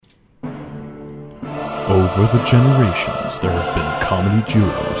Over the generations, there have been comedy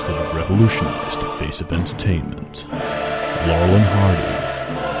duos that have revolutionized the face of entertainment. Laurel and Hardy,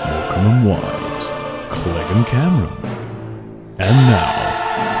 Morecambe and Wise, Clegg and Cameron. And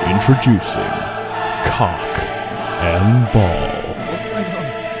now, introducing Cock and Ball. What's going on?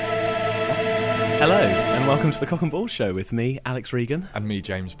 Hello, and welcome to the Cock and Ball Show with me, Alex Regan. And me,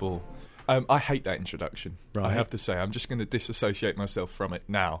 James Ball. I hate that introduction. Right. I have to say, I'm just going to disassociate myself from it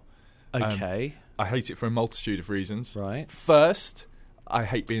now. Okay. I hate it for a multitude of reasons. Right. First, I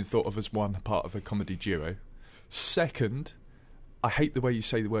hate being thought of as one part of a comedy duo. Second, I hate the way you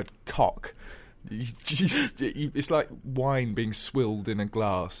say the word cock. It's like wine being swilled in a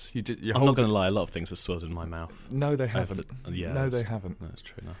glass. I'm not going to lie, a lot of things are swilled in my mouth. No, they haven't. They haven't. That's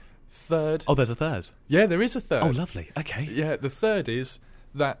true enough. Third. Oh, there's a third. Yeah, there is a third. Oh, lovely. Okay. Yeah, the third is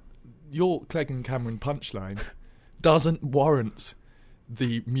that your Clegg and Cameron punchline doesn't warrant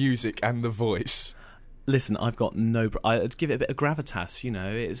the music and the voice. Listen, I've got I'd give it a bit of gravitas, you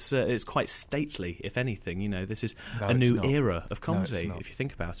know. It's quite stately, if anything. You know, this is a new era of comedy, if you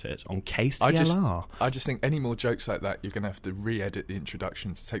think about it, on KCLR. I just think any more jokes like that, you're going to have to re-edit the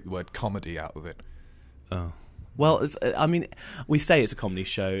introduction to take the word comedy out of it. Oh. Well, we say it's a comedy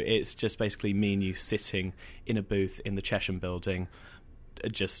show. It's just basically me and you sitting in a booth in the Chesham building,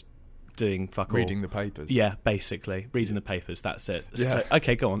 just doing fuck all. Reading the papers. Yeah, basically. Reading the papers, that's it. Yeah. So,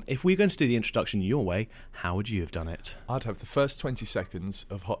 okay, go on. If we're going to do the introduction your way, how would you have done it? I'd have the first 20 seconds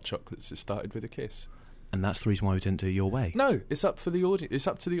of Hot Chocolates that started with a kiss. And that's the reason why we didn't do it your way? No, it's up for the audience. It's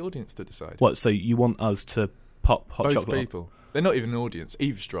up to the audience to decide. What, so you want us to pop Hot Both Chocolate? Both people. They're not even an audience,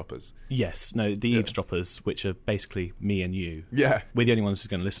 eavesdroppers. Yes, no, the eavesdroppers, which are basically me and you. Yeah. We're the only ones who's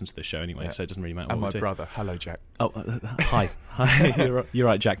going to listen to this show anyway, so it doesn't really matter what and we my do. brother. Hello, Jack. Oh, hi. Hi. You're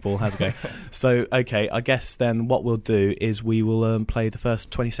right, Jack Ball. How's it going? So, okay, I guess then what we'll do is we will play the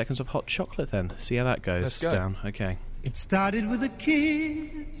first 20 seconds of Hot Chocolate then. See how that goes. Let's go. Down. Okay. It started with a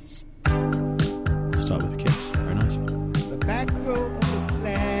kiss. Start with a kiss. Very nice. The back row of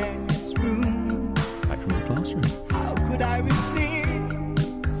the classroom. Back from the classroom. How could I resist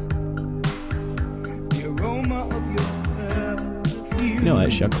the aroma of your perfume? You know,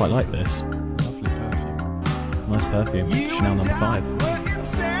 actually, I quite like this. Lovely perfume. Nice perfume. You Chanel and number I 5. were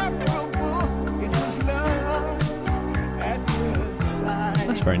inseparable. It was love at first sight.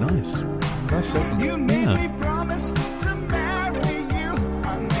 That's very nice. Nice segment. You made Yeah. me promise to marry you.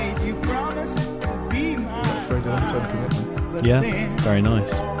 I made you promise to be mine. Very long-term commitment. But Yeah, then very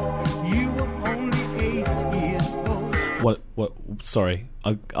nice. you were only 8 years old. What? Sorry,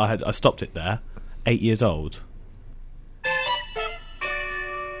 I stopped it there. 8 years old.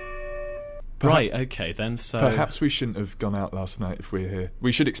 Right, okay then, so... Perhaps we shouldn't have gone out last night if we're here.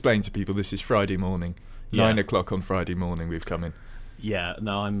 We should explain to people this is Friday morning. Yeah. 9 o'clock on Friday morning we've come in. Yeah,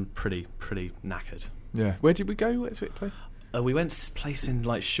 no, I'm pretty knackered. Yeah. Where did we go? Where did it play? We went to this place in,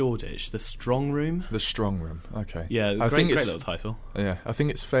 like, Shoreditch, the Strong Room. The Strong Room. Okay. Yeah, great little title. Yeah, I think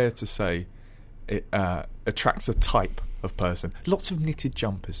it's fair to say it attracts a type of person. Lots of knitted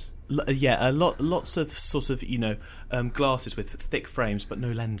jumpers. Lots of sort of, glasses with thick frames but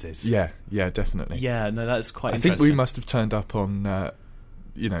no lenses. Yeah, definitely. Yeah, no, that's quite I interesting. think we must have turned up on, a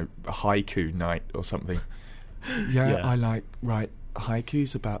haiku night or something. Yeah, Yeah. I write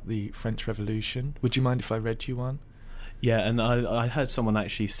haikus about the French Revolution. Would you mind if I read you one? Yeah, and I heard someone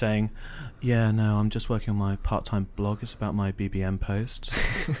actually saying, yeah, no, I'm just working on my part-time blog. It's about my BBM posts.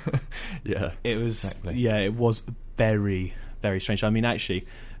 Yeah. It was, exactly. yeah, it was very, very strange. I mean, actually,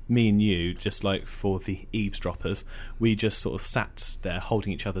 me and you, just like for the eavesdroppers, we just sort of sat there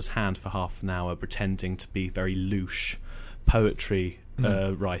holding each other's hand for half an hour, pretending to be very louche poetry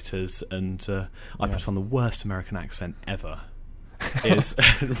writers, and I put on the worst American accent ever.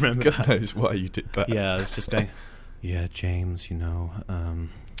 Remember God that? knows why you did that. Yeah, I was just going, yeah, James,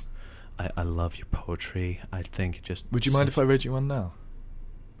 I love your poetry. I think it just... Would you mind if I read you one now?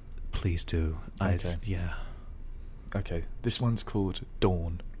 Please do. Okay. Yeah. Okay, this one's called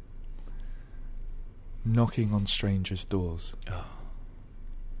Dawn. Knocking on strangers' doors. Oh.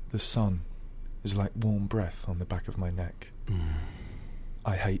 The sun is like warm breath on the back of my neck.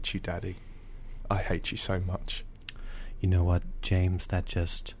 I hate you, Daddy. I hate you so much. You know what, James? That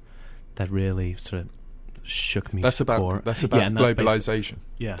really sort of shook me. That's to the core. about globalization.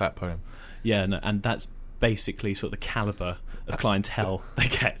 Yeah, that poem. Yeah, no, and that's basically sort of the caliber of clientele they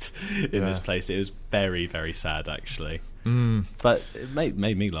get in this place. It was very, very sad, actually. But it made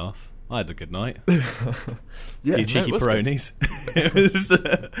me laugh. I had a good night. Yeah, few cheeky Peronis. It was,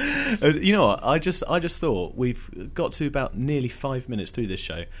 you know what? I just thought we've got to about nearly 5 minutes through this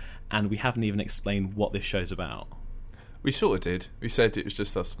show, and we haven't even explained what this show's about. We sort of did. We said it was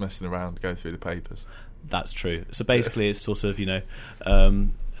just us messing around, going through the papers. That's true. So basically, it's sort of,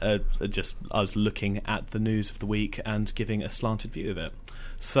 just I was looking at the news of the week and giving a slanted view of it.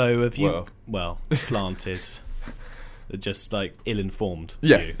 So have you? Well, slanted, just like ill-informed.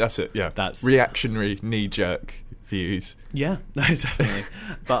 Yeah, view. that's it. Yeah, That's reactionary, knee-jerk views. Yeah, no, definitely.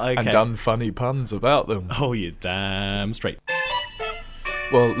 But okay. And done funny puns about them. Oh, you damn straight.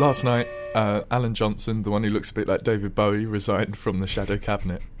 Well, last night, Alan Johnson, the one who looks a bit like David Bowie, resigned from the Shadow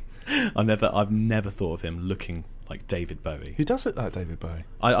Cabinet. I've never thought of him looking like David Bowie. He does look like David Bowie.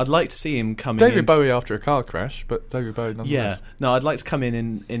 I'd like to see him come in. David Bowie after a car crash, but David Bowie nonetheless. Yeah, no, I'd like to come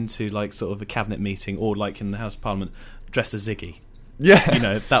into like sort of a cabinet meeting or like in the House of Parliament dressed as Ziggy. Yeah, You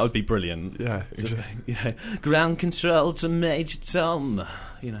know, that would be brilliant. yeah. Just Exactly. ground control to Major Tom.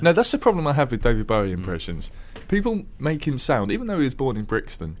 You know. No, that's the problem I have with David Bowie impressions. People make him sound, even though he was born in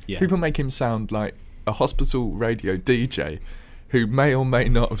Brixton, Yeah. people make him sound like a hospital radio DJ who may or may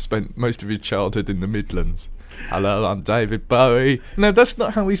not have spent most of his childhood in the Midlands. Hello, I'm David Bowie. No, that's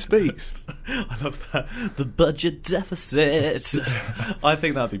not how he speaks. I love that. The budget deficit. I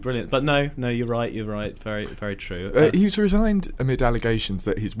think that'd be brilliant. But no, you're right. Very, very true. He was resigned amid allegations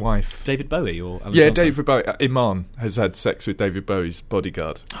that his wife... David Bowie or Alan Yeah, Johnson? David Bowie. Iman has had sex with David Bowie's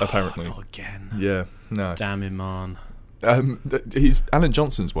bodyguard, apparently. Not again. Yeah, no. Damn Iman. He's Alan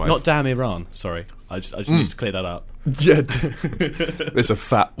Johnson's wife. Not damn Iran. Sorry, I just need to clear that up. Yeah, there's a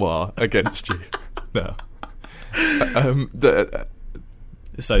fatwa against you. No.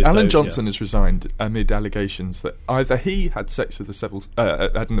 Alan Johnson has resigned amid allegations that either he had sex with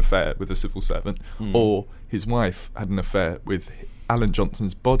had an affair with a civil servant, or his wife had an affair with Alan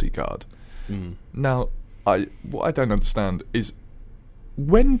Johnson's bodyguard. Now, what I don't understand is,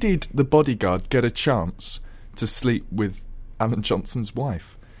 when did the bodyguard get a chance to sleep with Alan Johnson's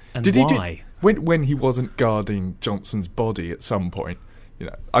wife? And did why? When he wasn't guarding Johnson's body at some point. You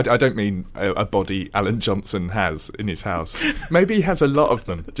know, I don't mean a body Alan Johnson has in his house. Maybe he has a lot of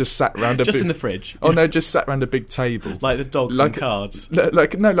them, just sat around in the fridge. Oh no, just sat around a big table, Like the dogs and cards.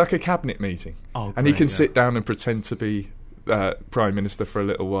 like a cabinet meeting. Oh, and he great, can yeah. sit down and pretend to be Prime Minister for a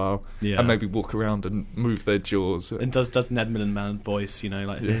little while, Yeah. and maybe walk around and move their jaws. And does Ned Miliband voice,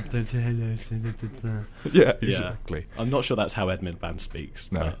 like... Yeah, exactly. I'm not sure that's how Ed Miliband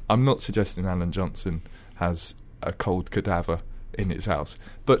speaks. No, but- I'm not suggesting Alan Johnson has a cold cadaver in his house,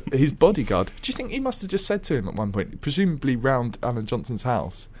 but his bodyguard, do you think he must have just said to him at one point, presumably round Alan Johnson's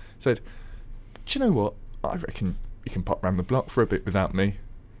house, said, do you know what, I reckon you can pop round the block for a bit without me.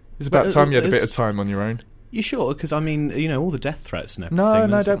 It's about But time you had a bit of it's- time on your own. You sure? Because, I mean, all the death threats and everything. No,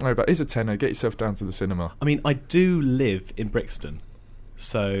 there's- don't worry about it. It's a tenner. Get yourself down to the cinema. I mean, I do live in Brixton.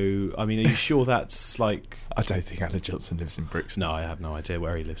 So, I mean, are you sure that's like... I don't think Alan Johnson lives in Brixton. No, I have no idea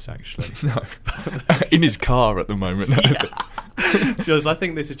where he lives, actually. No. In his car at the moment. Because I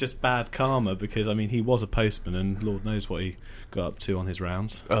think this is just bad karma because, I mean, he was a postman and Lord knows what he got up to on his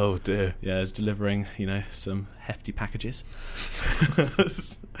rounds. Oh, dear. Yeah, he's delivering, some hefty packages.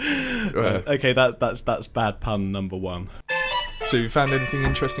 Okay, that's bad pun number one. So you found anything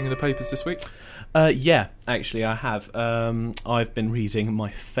interesting in the papers this week? Yeah, actually I have. I've been reading my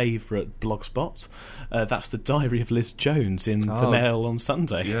favourite blogspot. That's the Diary of Liz Jones in the Mail on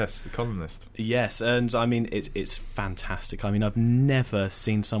Sunday. Yes, the columnist. Yes, and I mean it's fantastic. I mean I've never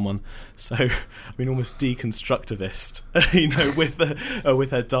seen someone so almost deconstructivist, with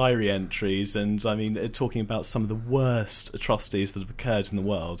her diary entries, and I mean talking about some of the worst atrocities that have occurred in the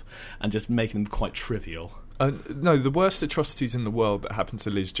world, and just making them quite trivial. No, the worst atrocities in the world that happen to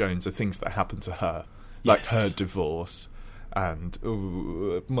Liz Jones are things that happen to her, like Yes. her divorce and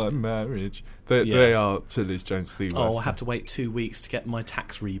my marriage. They are to Liz Jones the worst. Oh, I have to wait 2 weeks to get my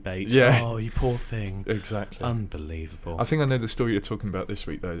tax rebate. Yeah. Oh, you poor thing. Exactly. Unbelievable. I think I know the story you're talking about this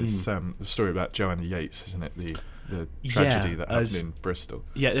week, though. It's the story about Joanna Yates, isn't it? The tragedy that happened in Bristol.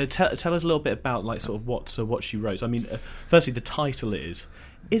 Yeah, tell us a little bit about what she wrote. I mean, firstly, the title is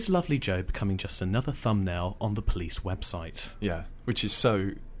Lovely Joe becoming just another thumbnail on the police website? Yeah, which is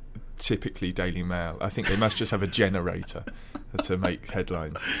so typically Daily Mail. I think they must just have a generator to make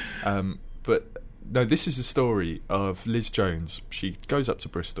headlines. But no, this is a story of Liz Jones. She goes up to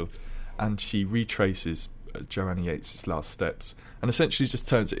Bristol and she retraces Joanna Yates' last steps and essentially just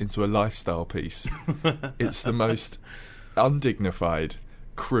turns it into a lifestyle piece. It's the most undignified,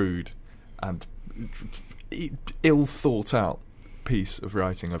 crude and ill thought out piece of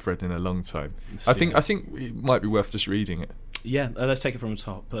writing I've read in a long time. I think it might be worth just reading it. Yeah, let's take it from the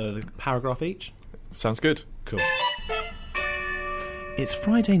top. The paragraph each. Sounds good. Cool. It's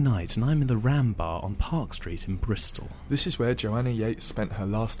Friday night and I'm in the Ram Bar on Park Street in Bristol. This is where Joanna Yates spent her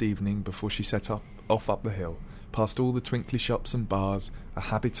last evening before she set off up the hill, past all the twinkly shops and bars, a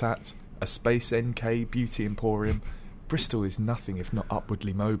Habitat, a Space NK beauty emporium, Bristol is nothing if not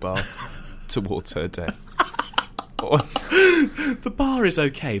upwardly mobile towards her death. The bar is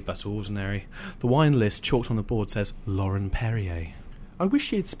okay, but ordinary. The wine list chalked on the board says Lauren Perrier. I wish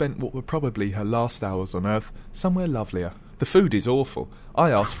she had spent what were probably her last hours on Earth somewhere lovelier. The food is awful.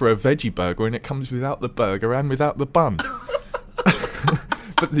 I asked for a veggie burger and it comes without the burger and without the bun.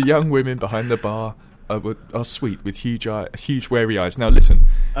 But the young women behind the bar are sweet with huge wary eyes. Now listen,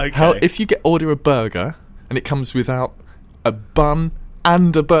 Okay. if you order a burger and it comes without a bun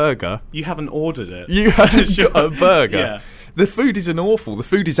and a burger, You haven't ordered it. you haven't got a burger. Yeah. The food isn't awful. The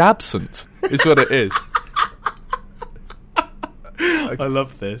food is absent, is what it is. I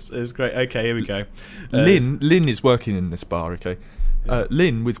love this. It's great. Okay, here we go. Lynn is working in this bar, okay?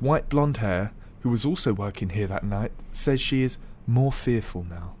 Lynn, with white blonde hair, who was also working here that night, says she is more fearful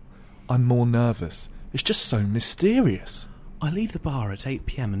now. I'm more nervous. It's just so mysterious. I leave the bar at 8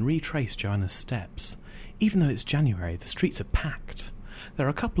 p.m. and retrace Joanna's steps. Even though it's January, the streets are packed. There are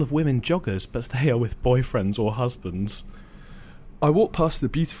a couple of women joggers, but they are with boyfriends or husbands. I walk past the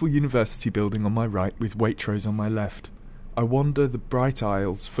beautiful university building on my right with Waitrose on my left. I wander the bright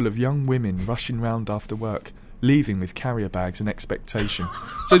aisles full of young women rushing round after work, leaving with carrier bags and expectation.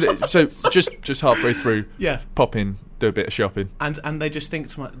 so just halfway through, Yeah. pop in, do a bit of shopping. And they just think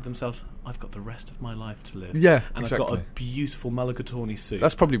to themselves, I've got the rest of my life to live. Yeah, and exactly. I've got a beautiful Mulligatawny suit.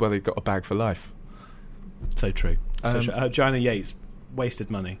 That's probably why they've got a bag for life. so true. So Um, Joanna Yates wasted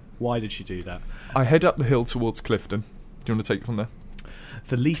money. Why did she do that? I head up the hill towards Clifton. Do you want to take it from there?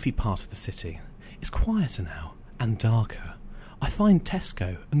 The leafy part of the city is quieter now and darker. I find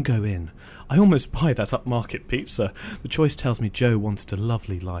Tesco and go in. I almost buy that upmarket pizza. The choice tells me Joe wanted a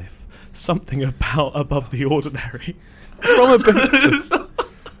lovely life. Something about above the ordinary. From a pizza.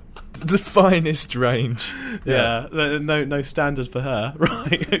 The finest range. Yeah, no standard for her.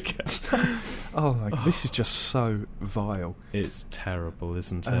 Right, okay. Oh my god, this is just so vile. It's terrible,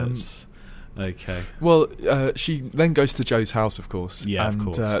 isn't Um, it? Okay. Well, she then goes to Joe's house, of course. Yeah, of and,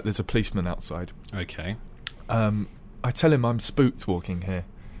 course. There's a policeman outside. Okay. I tell him I'm spooked walking here.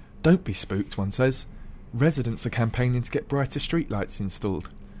 Don't be spooked, one says. Residents are campaigning to get brighter streetlights installed.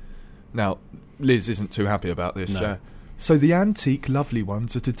 Now, Liz isn't too happy about this. No. So the antique lovely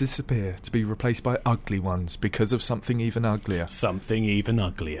ones are to disappear, to be replaced by ugly ones because of something even uglier. Something even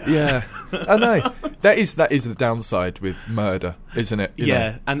uglier. Yeah, I know. That is the downside with murder, isn't it? You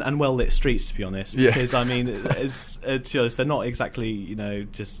Yeah, know? and well-lit streets, to be honest. Yeah. Because, I mean, to be honest, they're not exactly,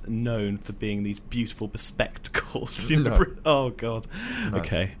 just known for being these beautiful bespectacles. No. Oh, God. No.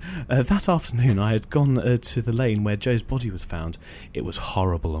 Okay. That afternoon, I had gone to the lane where Joe's body was found. It was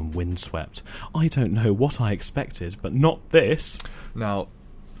horrible and windswept. I don't know what I expected, but not this. Now,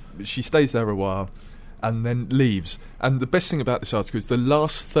 she stays there a while and then leaves. And the best thing about this article is the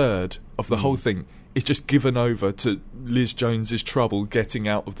last third of the whole thing is just given over to Liz Jones's trouble getting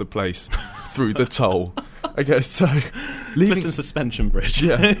out of the place through the toll. Okay, so leaving Clifton Suspension Bridge.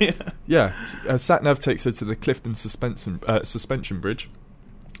 Yeah. Satnav takes her to the Clifton suspension bridge.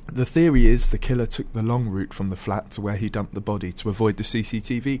 The theory is the killer took the long route from the flat to where he dumped the body to avoid the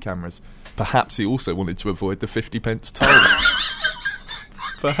CCTV cameras. Perhaps he also wanted to avoid the 50p toll.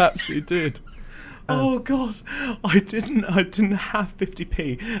 Perhaps he did. Oh God! I didn't have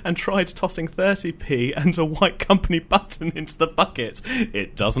 50p and tried tossing 30p and a white company button into the bucket.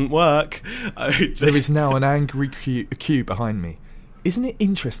 It doesn't work. There is now an angry queue behind me. Isn't it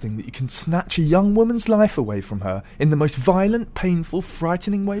interesting that you can snatch a young woman's life away from her in the most violent, painful,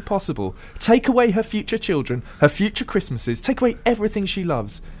 frightening way possible? Take away her future children, her future Christmases, take away everything she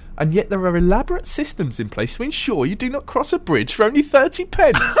loves. And yet there are elaborate systems in place to ensure you do not cross a bridge for only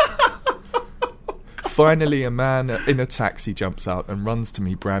 30p. Finally, a man in a taxi jumps out and runs to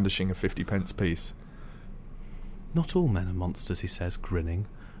me brandishing a 50p piece. Not all men are monsters, he says, grinning.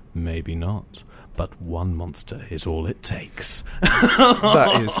 Maybe not, but one monster is all it takes.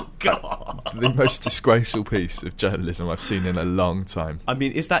 That is God. the most disgraceful piece of journalism I've seen in a long time. I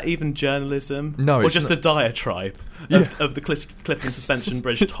mean, is that even journalism? No, or it's just not. a diatribe Yeah. of the Clifton Suspension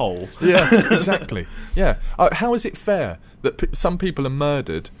Bridge toll? Yeah, exactly. Yeah. How is it fair that some people are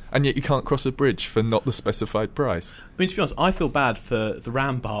murdered and yet you can't cross a bridge for not the specified price? I mean, to be honest, I feel bad for the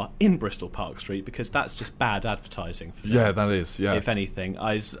Ram Bar in Bristol Park Street because that's just bad advertising for them. Yeah, that is. Yeah. If anything,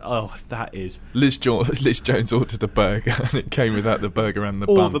 that is. Liz Jones ordered a burger and it came without the burger and the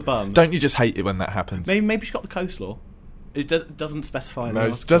Or bun. the bun. Don't you just hate it when that happens? Maybe she got the coleslaw. It doesn't specify. in the No,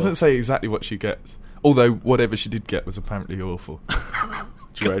 it article. doesn't say exactly what she gets. Although whatever she did get was apparently awful.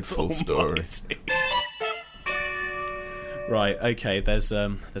 Dreadful God story. almighty. Right, okay, there's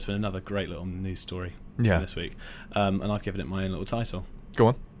been another great little news story this week, and I've given it my own little title. Go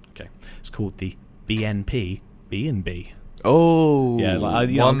on. Okay, it's called the BNP B&B. Oh, Yeah, I'm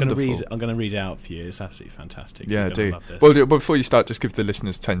wonderful. going to read it out for you. It's absolutely fantastic. Yeah, You're do. gonna love this. Well, before you start, just give the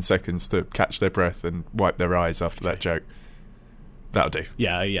listeners 10 seconds to catch their breath and wipe their eyes after that joke. That'll do.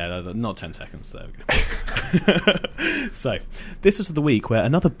 Yeah, not 10 seconds. There we go. So, this was the week where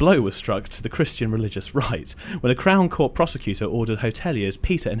another blow was struck to the Christian religious right, when a Crown Court prosecutor ordered hoteliers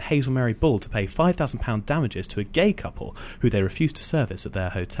Peter and Hazel Mary Bull to pay £5,000 damages to a gay couple who they refused to service at their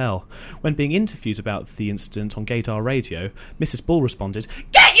hotel. When being interviewed about the incident on Gaydar Radio, Mrs. Bull responded,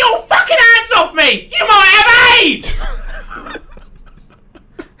 "Get your fucking hands off me! You might have AIDS!"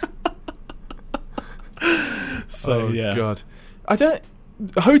 So, yeah. God.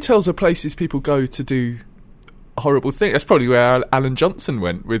 Hotels are places people go to do horrible things. That's probably where Alan Johnson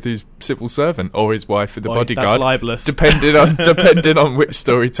went with his civil servant or his wife with the bodyguard. That's libelous. Depending on which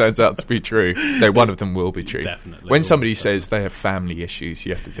story turns out to be true. No, one of them will be true. Definitely. When somebody says they have family issues,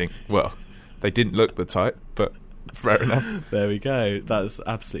 you have to think, well, they didn't look the type, but fair enough. There we go. That's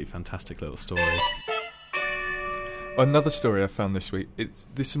absolutely fantastic little story. Another story I found this week.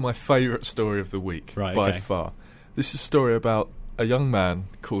 This is my favourite story of the week by far. This is a story about a young man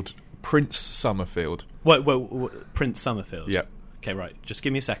called Prince Summerfield. What, Prince Summerfield? Yep. Okay, right. Just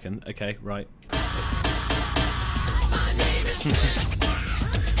give me a second. Okay, right.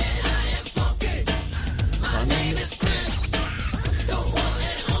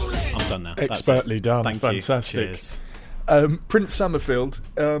 I'm done now. Expertly done. Thank Fantastic. You. Cheers. Prince Summerfield,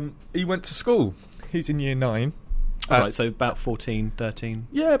 he went to school. He's in year 9. Right, so about 14, 13?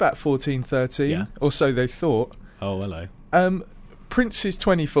 Yeah, about 14, 13. Yeah. Or so they thought. Oh, hello. Prince is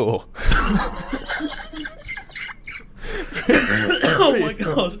 24. Oh my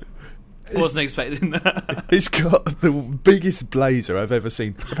god. I wasn't expecting that. He's got the biggest blazer I've ever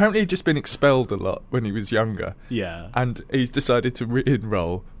seen. Apparently he'd just been expelled a lot when he was younger. Yeah. And he's decided to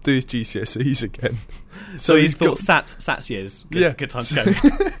re-enroll, do his GCSEs again. So he's thought SATs years. Good time to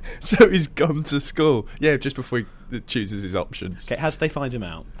go. So he's gone to school. Yeah, just before he chooses his options. Okay, how did they find him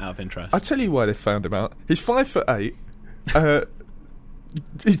out of interest? I'll tell you why they found him out. He's 5'8".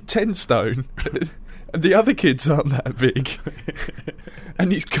 He's 10 stone. And the other kids aren't that big.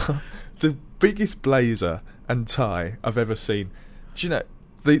 And he's got the biggest blazer and tie I've ever seen. Do you know,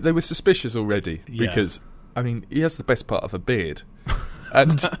 they were suspicious already because, I mean, he has the best part of a beard.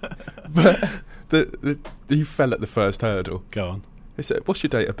 And but he fell at the first hurdle. Go on. They said, "What's your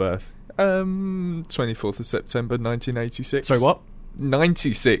date of birth?" 24th of September 1986. Sorry, what?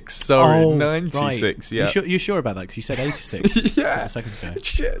 96. Sorry, oh, 96. Right. Yeah. You sure about that? Because you said 86 yeah. a couple of seconds ago.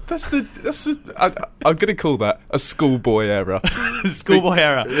 Shit, that's the. I'm going to call that a schoolboy error. Schoolboy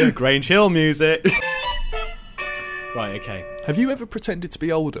error. Grange Hill music. Right. Okay. Have you ever pretended to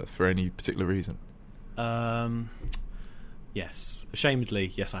be older for any particular reason? Yes.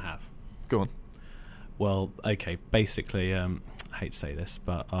 Ashamedly, yes, I have. Go on. Well, okay. Basically, I hate to say this,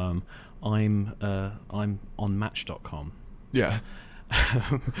 but I'm on Match.com. Yeah.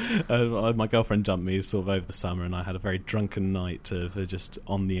 My girlfriend dumped me sort of over the summer, and I had a very drunken night of just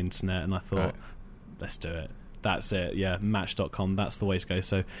on the internet, and I thought, let's do it. That's it. Yeah, Match.com. That's the way to go.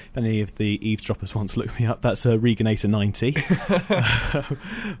 So, if any of the eavesdroppers want to look me up, that's Reganator 90.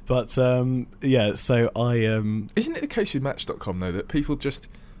 But yeah, so I Isn't it the case with Match.com though that people just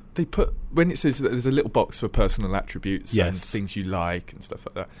they put when it says that there's a little box for personal attributes and things you like and stuff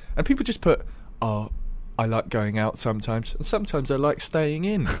like that, and people just put, "Oh, I like going out sometimes, and sometimes I like staying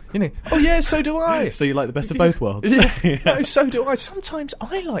in." You know, oh yeah, so do I. So you like the best of both worlds. Yeah. No, so do I. Sometimes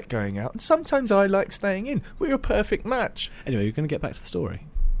I like going out, and sometimes I like staying in. We're a perfect match. Anyway, you're going to get back to the story.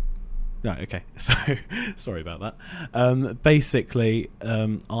 No, okay. So, sorry about that. Basically,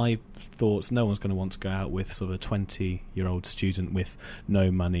 I thought no one's going to want to go out with sort of a 20-year-old student with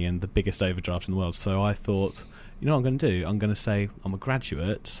no money and the biggest overdraft in the world. So I thought, you know what I'm going to do? I'm going to say I'm a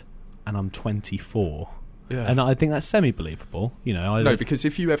graduate and I'm 24. Yeah. And I think that's semi-believable. You know, No, because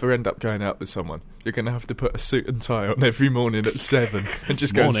if you ever end up going out with someone, you're going to have to put a suit and tie on every morning at 7 and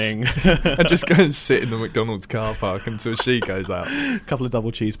just go and just go and sit in the McDonald's car park until she goes out. A couple of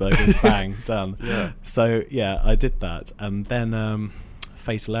double cheeseburgers, bang, done. Yeah. So yeah, I did that, and then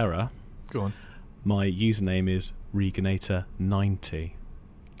fatal error. Go on. My username is Reganator 90.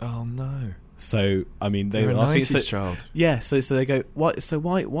 Oh no. So I mean, they You're a were asking, 90s child. Yeah, so they go, what? So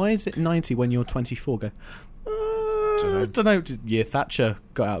why is it 90 when you're 24? Go, don't know. Year Thatcher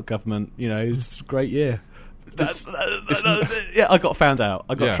got out of government. You know, it's a great year. That's it. Yeah, I got found out.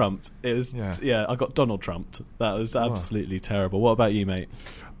 I got trumped. It was I got Donald trumped. That was absolutely terrible. What about you, mate?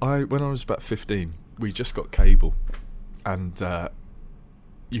 When I was about 15, we just got cable. and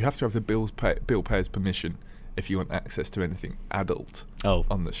you have to have the bill payer's permission if you want access to anything adult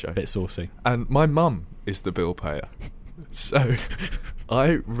on the show. Bit saucy. And my mum is the bill payer. So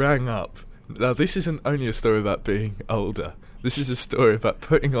I rang up. Now, this isn't only a story about being older. This is a story about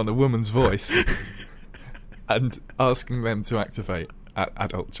putting on a woman's voice and asking them to activate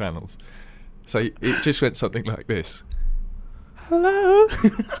adult channels. So it just went something like this. Hello?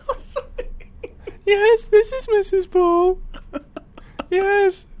 Yes, this is Mrs. Ball.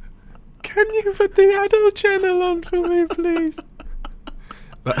 Yes. Can you put the adult channel on for me, please?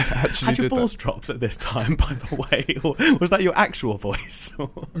 Had your balls dropped at this time, by the way? Or was that your actual voice?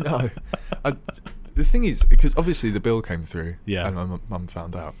 No. The thing is, because obviously the bill came through, Yeah. and my mum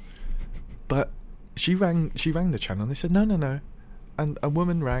found out. But she rang the channel, and they said, no. And a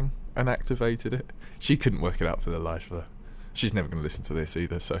woman rang and activated it. She couldn't work it out for the life of her. She's never going to listen to this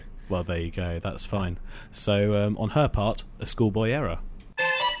either, so... Well, there you go. That's fine. So, on her part, a schoolboy error.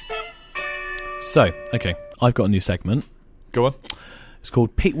 So, okay, I've got a new segment. Go on. It's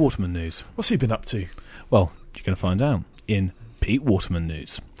called Pete Waterman News. What's he been up to? Well, you're going to find out in Pete Waterman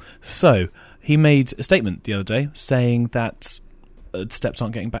News. So, he made a statement the other day saying that Steps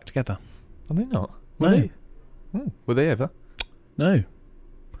aren't getting back together. Are they not? No. Were they? Were they ever? No. And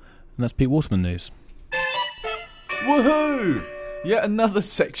that's Pete Waterman News. Woohoo! Yet another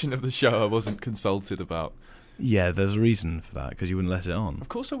section of the show I wasn't consulted about. Yeah, there's a reason for that, because you wouldn't let it on. Of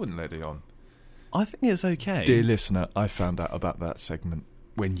course I wouldn't let it on. I think it's okay. Dear listener, I found out about that segment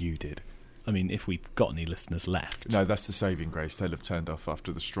when you did. I mean, if we've got any listeners left. No, that's the saving grace. They'll have turned off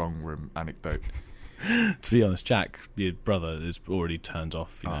after the strong room anecdote. To be honest, Jack, your brother, is already turned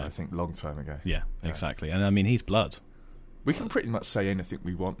off. You know. I think long time ago. Yeah, exactly. And I mean, he's blood. We can pretty much say anything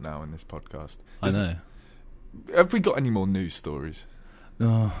we want now in this podcast. I know. Have we got any more news stories?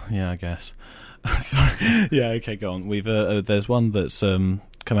 Oh, yeah, I guess. Sorry. Yeah, okay, go on. We've there's one that's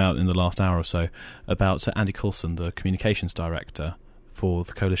come out in the last hour or so about Andy Coulson, the communications director for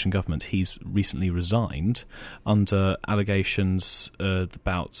the coalition government. He's recently resigned under allegations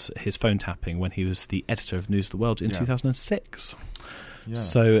about his phone tapping when he was the editor of News of the World in 2006. Yeah.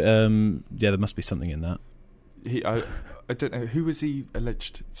 So, there must be something in that. I don't know, who was he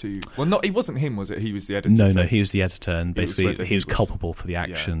alleged to... Well, not, he wasn't him, was it? He was the editor. No, he was the editor, and basically he was culpable for the Yeah.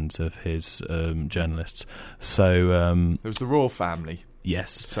 actions of his journalists. So... there was the royal family.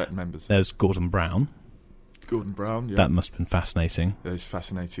 Yes. Certain members. There's Gordon Brown. Gordon Brown, yeah. That must have been fascinating. Those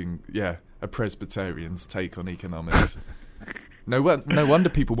fascinating, a Presbyterian's take on economics. No wonder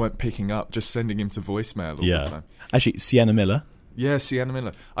people weren't picking up, just sending him to voicemail all the time. Actually, Sienna Miller. Yeah, Sienna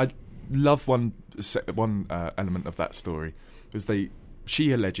Miller. I love one element of that story, was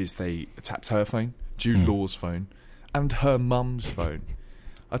she alleges they tapped her phone, Jude Law's phone, and her mum's phone.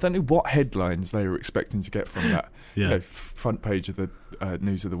 I don't know what headlines they were expecting to get from that. Yeah. Front page of the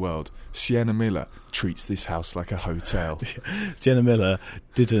News of the World. Sienna Miller treats this house like a hotel. Sienna Miller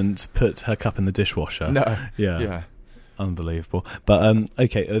didn't put her cup in the dishwasher. No. Yeah. Unbelievable. But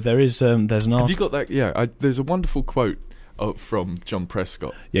okay, there's an article. Have you got that? Yeah. There's a wonderful quote from John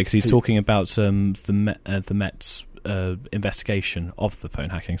Prescott. Yeah, because he's talking about the Met's investigation of the phone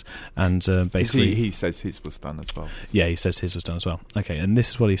hackings, and basically he says his was done as well. Yeah, he says his was done as well. Okay, and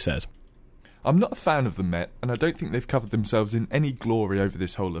this is what he says. I'm not a fan of the Met, and I don't think they've covered themselves in any glory over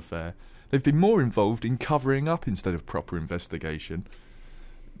this whole affair. They've been more involved in covering up instead of proper investigation.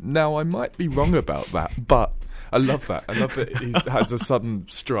 Now, I might be wrong about that, but I love that. I love that he has a sudden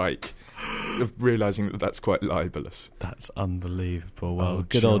strike of realising that that's quite libelous. That's unbelievable. Well,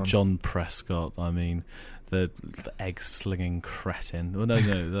 good John. old John Prescott. I mean, the egg-slinging cretin. Well, no,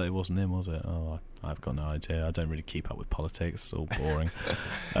 it wasn't him, was it? Oh, I've got no idea. I don't really keep up with politics. It's all boring.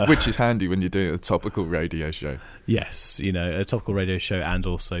 Which is handy when you're doing a topical radio show. Yes, a topical radio show, and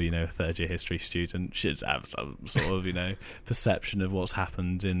also, a third-year history student should have some sort of, perception of what's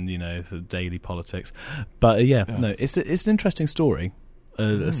happened in, the daily politics. But, no, it's an interesting story.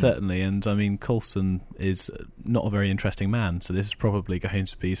 Certainly, and I mean, Coulson is not a very interesting man, so this is probably going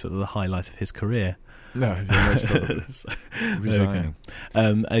to be sort of the highlight of his career. No, most probably. Resigning.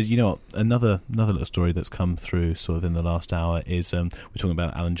 You know what? Another little story that's come through sort of in the last hour is we're talking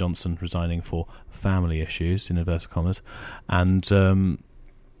about Alan Johnson resigning for family issues, in inverted commas, and the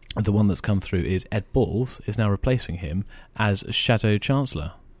one that's come through is Ed Balls is now replacing him as Shadow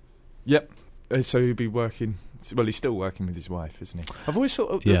Chancellor. Yep. So he'll be working... Well, he's still working with his wife, isn't he? I've always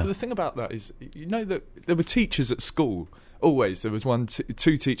thought... The thing about that is, that there were teachers at school. Always. There was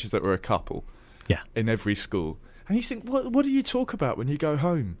two teachers that were a couple. Yeah. In every school. And you think, what do you talk about when you go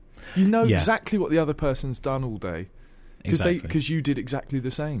home? You know exactly what the other person's done all day. Because you did exactly the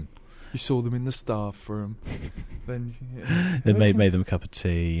same. You saw them in the staff room. Then It made them a cup of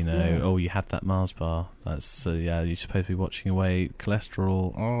tea, you know. Oh, you had that Mars bar. That's yeah. You're supposed to be watching away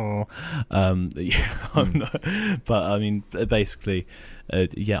cholesterol. I'm not. But I mean, basically,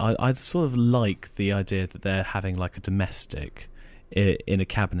 I sort of like the idea that they're having like a domestic in a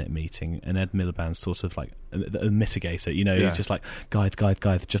cabinet meeting, and Ed Miliband's sort of like a mitigator, you know. He's just like,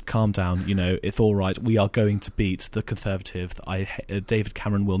 guys, just calm down, you know, it's all right, we are going to beat the Conservative. David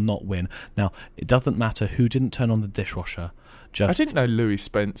Cameron will not win. Now, it doesn't matter who didn't turn on the dishwasher. I didn't know Louis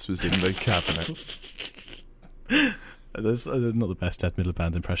Spence was in the cabinet. That's not the best Ed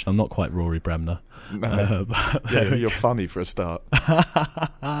Miliband impression. I'm not quite Rory Bremner. No. Yeah, you're funny for a start. You're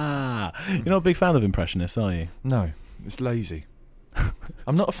not a big fan of impressionists, are you? No, it's lazy.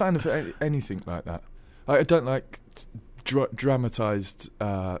 I'm not a fan of anything like that. I don't like dramatised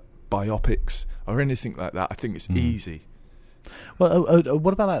biopics or anything like that. I think it's easy. Well,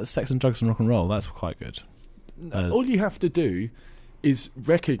 what about that Sex and Drugs and Rock and Roll? That's quite good. All you have to do is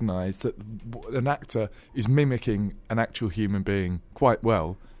recognise that an actor is mimicking an actual human being quite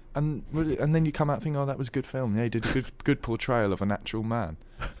well, and then you come out thinking, oh, that was a good film. Yeah, he did a good portrayal of an actual man.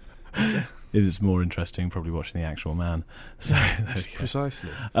 It is more interesting probably watching the actual man. So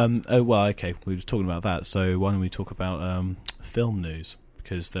precisely. Well, okay, we were talking about that. So why don't we talk about film news?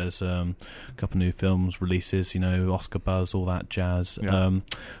 Because there's a couple of new films releases, you know, Oscar buzz, all that jazz. Yeah.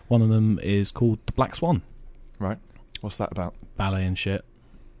 One of them is called The Black Swan. Right. What's that about? Ballet and shit.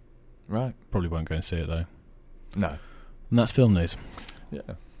 Right. Probably won't go and see it though. No. And that's film news. Yeah.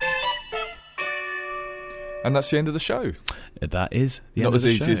 And that's the end of the show. That is the Not end as of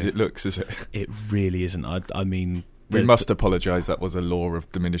the easy show. as it looks, is it? It really isn't. I mean, we must apologise. That was a law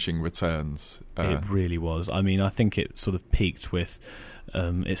of diminishing returns. It really was. I mean, I think it sort of peaked with.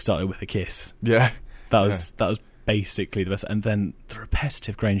 It started with a kiss. Yeah, that was basically the best. And then the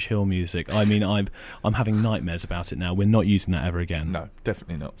repetitive Grange Hill music. I mean, I'm having nightmares about it now. We're not using that ever again. No,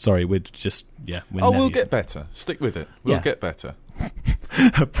 definitely not. Sorry, we're just we'll get better. Stick with it. We'll get better.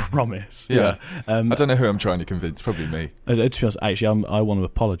 I promise. Yeah. I don't know who I'm trying to convince. Probably me. To be honest, actually, I want to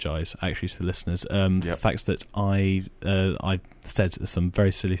apologise actually to the listeners. The fact that I said some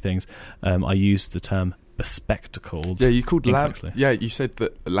very silly things. I used the term bespectacled. Yeah, you called you said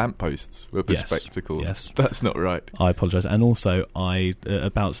that lampposts were bespectacled. Yes, that's not right. I apologise. And also,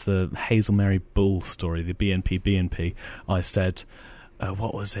 about the Hazel Mary Bull story, the BNP. I said.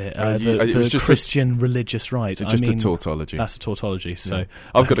 What was it? It was just Christian religious right. A tautology. That's a tautology. So yeah.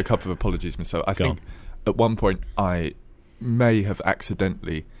 I've got a couple of apologies myself. I think at one point I may have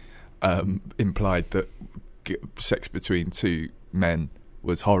accidentally implied that sex between two men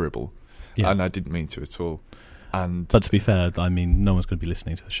was horrible, and I didn't mean to at all. But to be fair, I mean, no one's going to be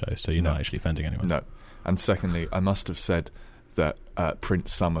listening to the show, so you're not actually offending anyone. No. And secondly, I must have said that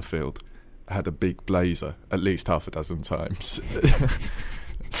Prince Summerfield had a big blazer at least half a dozen times.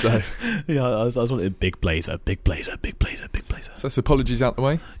 So yeah, I was wanting a big blazer. So that's apologies out the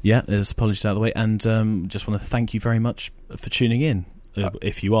way. Yeah, there's apologies out of the way, and just want to thank you very much for tuning in.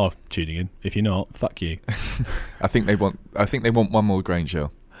 If you are tuning in, if you're not, fuck you. I think they want one more Grange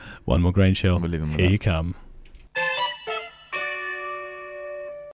Hill. One more Grange Hill. We'll leave them with Here that. you come.